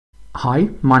Hi,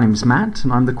 my name's Matt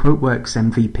and I'm the QuoteWerks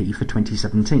MVP for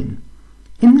 2017.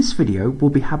 In this video we'll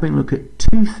be having a look at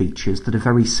two features that are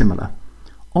very similar,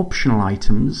 optional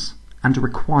items and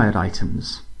required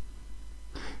items.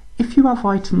 If you have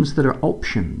items that are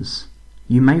options,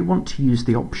 you may want to use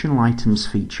the optional items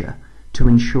feature to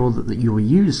ensure that your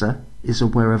user is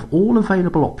aware of all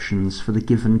available options for the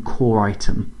given core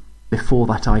item before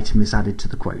that item is added to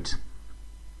the quote.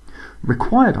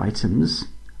 Required items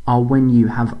are when you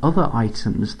have other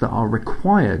items that are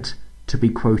required to be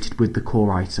quoted with the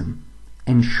core item,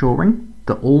 ensuring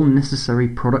that all necessary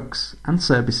products and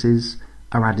services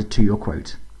are added to your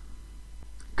quote.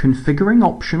 Configuring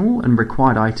optional and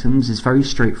required items is very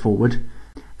straightforward,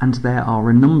 and there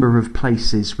are a number of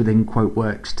places within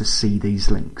QuoteWerks to see these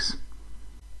links.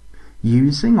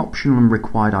 Using optional and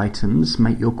required items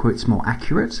make your quotes more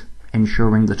accurate,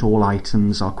 ensuring that all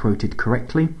items are quoted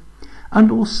correctly, and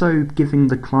also giving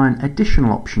the client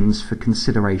additional options for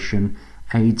consideration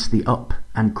aids the up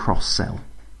and cross-sell.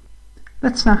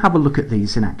 Let's now have a look at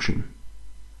these in action.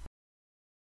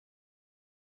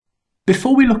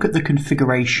 Before we look at the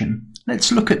configuration,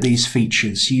 let's look at these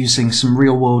features using some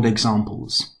real-world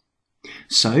examples.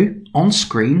 So, on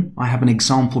screen I have an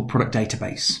example product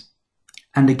database,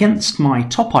 and against my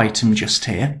top item just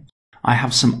here, I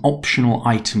have some optional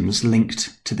items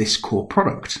linked to this core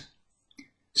product.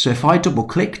 So if I double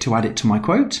click to add it to my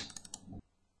quote,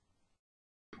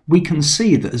 we can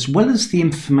see that as well as the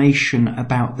information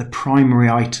about the primary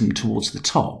item towards the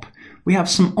top, we have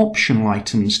some optional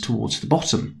items towards the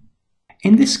bottom.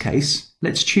 In this case,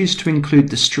 let's choose to include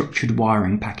the structured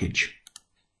wiring package.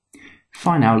 If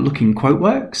I now look in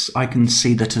QuoteWerks, I can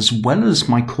see that as well as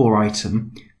my core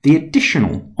item, the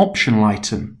additional optional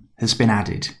item has been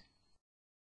added.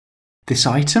 This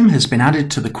item has been added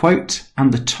to the quote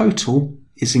and the total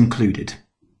is included.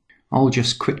 I'll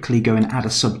just quickly go and add a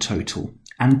subtotal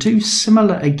and do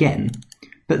similar again,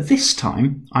 but this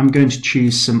time I'm going to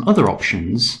choose some other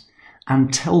options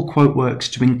and tell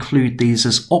QuoteWerks to include these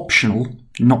as optional,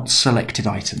 not selected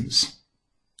items.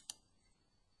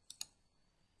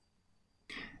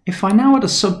 If I now add a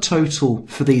subtotal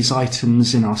for these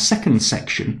items in our second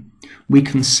section, we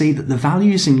can see that the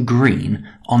values in green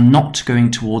are not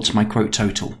going towards my quote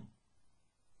total.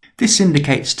 This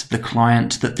indicates to the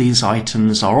client that these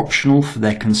items are optional for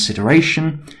their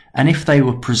consideration, and if they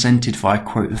were presented via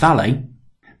quote valet,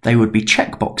 they would be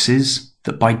checkboxes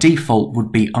that by default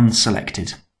would be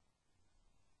unselected.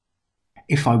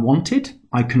 If I wanted,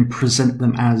 I can present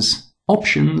them as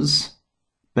options,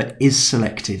 but is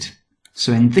selected.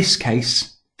 So in this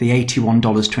case, the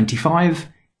 $81.25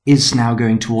 is now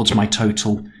going towards my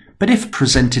total, but if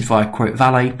presented via quote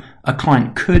valet, a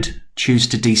client could choose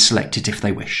to deselect it if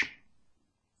they wish.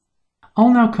 I'll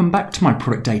now come back to my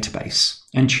product database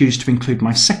and choose to include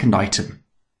my second item.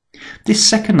 This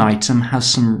second item has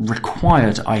some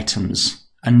required items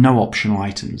and no optional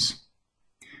items.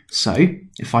 So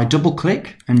if I double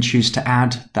click and choose to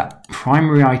add that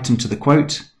primary item to the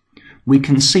quote, we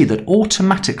can see that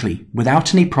automatically,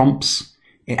 without any prompts,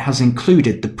 it has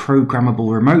included the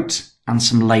programmable remote and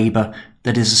some labor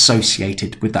that is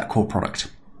associated with that core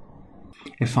product.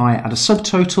 If I add a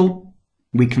subtotal,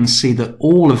 we can see that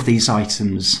all of these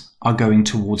items are going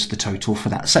towards the total for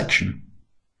that section.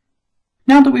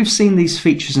 Now that we've seen these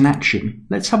features in action,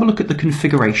 let's have a look at the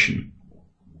configuration.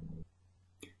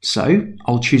 So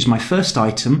I'll choose my first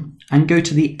item and go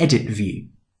to the Edit view.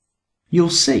 You'll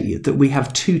see that we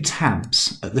have two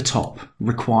tabs at the top,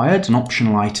 Required and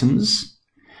Optional Items,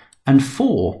 and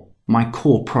for my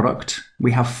core product,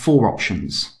 we have 4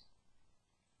 options.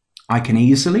 I can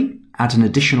easily add an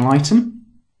additional item,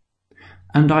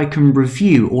 and I can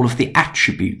review all of the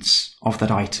attributes of that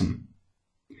item.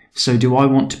 So do I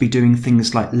want to be doing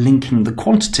things like linking the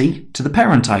quantity to the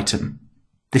parent item?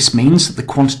 This means that the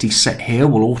quantity set here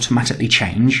will automatically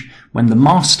change when the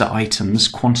master item's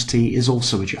quantity is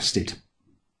also adjusted.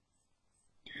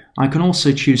 I can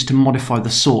also choose to modify the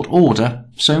sort order,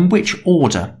 so in which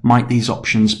order might these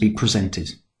options be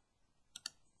presented.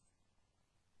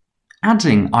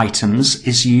 Adding items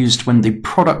is used when the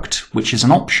product, which is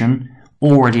an option,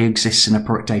 already exists in a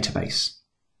product database.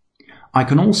 I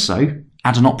can also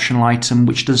add an optional item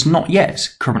which does not yet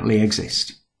currently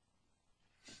exist.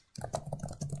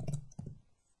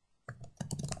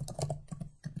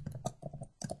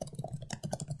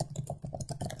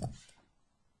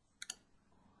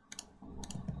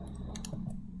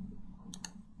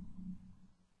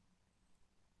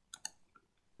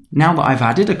 Now that I've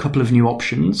added a couple of new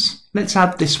options, let's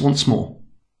add this once more.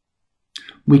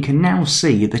 we can now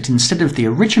see that instead of the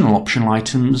original optional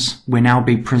items, we're now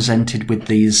being presented with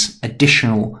these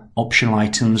additional optional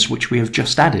items which we have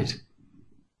just added.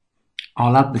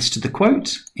 I'll add this to the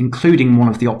quote, including one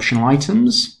of the optional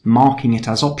items, marking it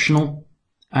as optional,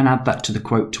 and add that to the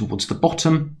quote towards the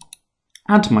bottom,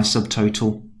 add my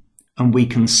subtotal, and we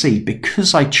can see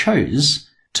because I chose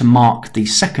to mark the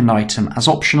second item as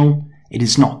optional, it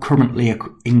is not currently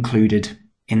included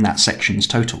in that section's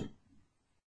total.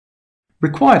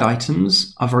 Required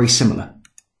items are very similar.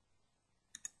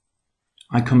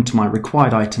 I come to my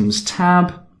required items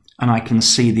tab and I can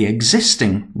see the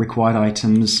existing required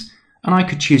items, and I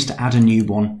could choose to add a new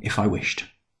one if I wished.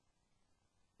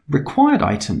 Required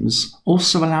items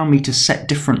also allow me to set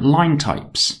different line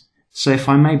types. So if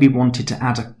I maybe wanted to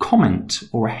add a comment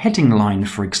or a heading line,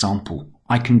 for example,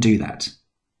 I can do that.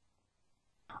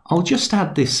 I'll just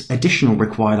add this additional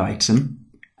required item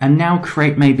and now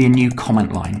create maybe a new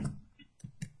comment line.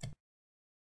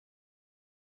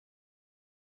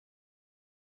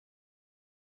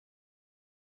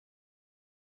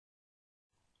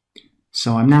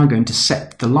 So I'm now going to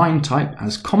set the line type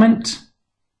as comment,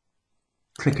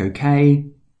 click OK,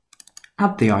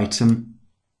 add the item,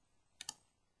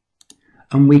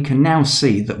 and we can now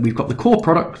see that we've got the core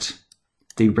product,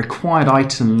 the required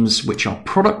items which are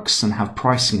products and have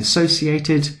pricing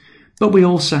associated, but we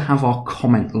also have our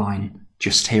comment line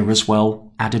just here as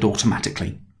well, added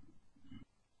automatically.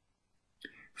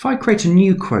 If I create a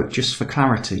new quote just for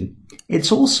clarity,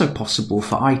 it's also possible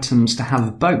for items to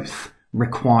have both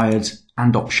required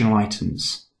and optional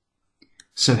items.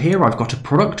 So here I've got a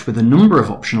product with a number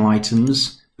of optional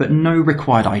items, but no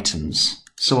required items,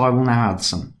 so I will now add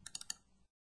some.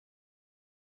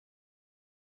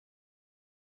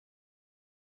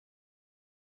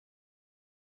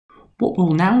 What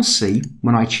we'll now see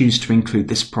when I choose to include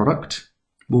this product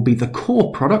will be the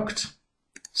core product,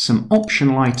 some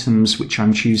optional items which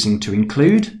I'm choosing to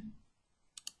include,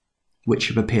 which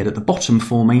have appeared at the bottom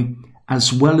for me,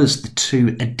 as well as the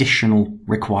two additional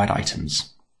required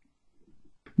items.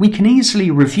 We can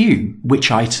easily review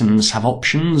which items have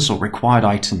options or required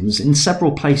items in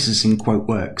several places in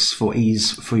QuoteWerks for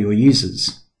ease for your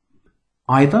users.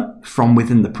 Either from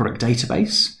within the product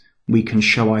database, we can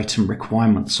show item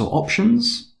requirements or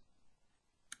options.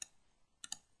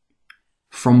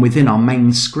 From within our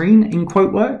main screen in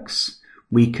QuoteWerks,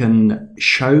 we can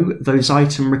show those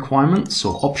item requirements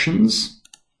or options.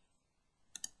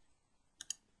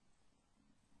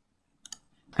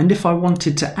 And if I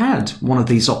wanted to add one of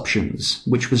these options,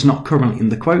 which was not currently in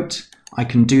the quote, I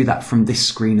can do that from this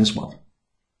screen as well.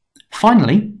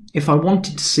 Finally, if I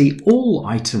wanted to see all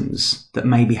items that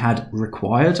maybe had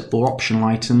required or optional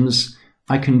items,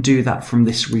 I can do that from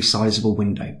this resizable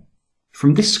window.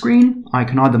 From this screen, I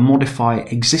can either modify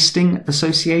existing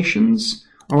associations,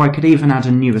 or I could even add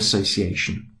a new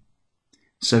association.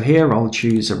 So here I'll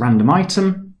choose a random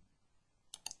item,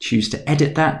 choose to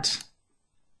edit that,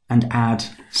 and add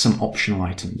some optional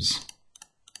items.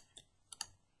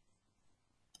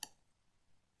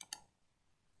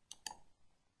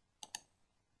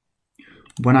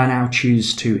 When I now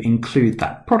choose to include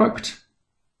that product,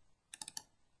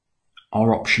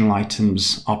 our optional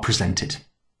items are presented.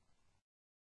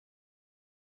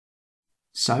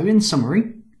 So in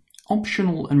summary,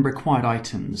 optional and required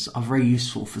items are very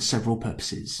useful for several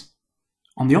purposes.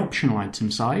 On the optional item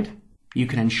side, you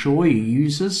can ensure your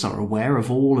users are aware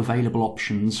of all available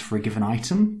options for a given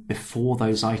item before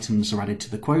those items are added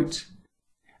to the quote,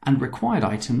 and required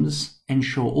items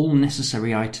ensure all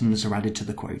necessary items are added to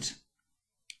the quote.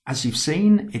 As you've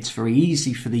seen, it's very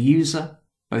easy for the user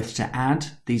both to add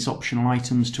these optional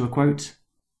items to a quote,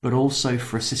 but also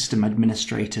for a system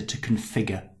administrator to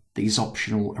configure these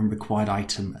optional and required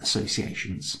item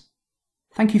associations.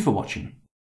 Thank you for watching.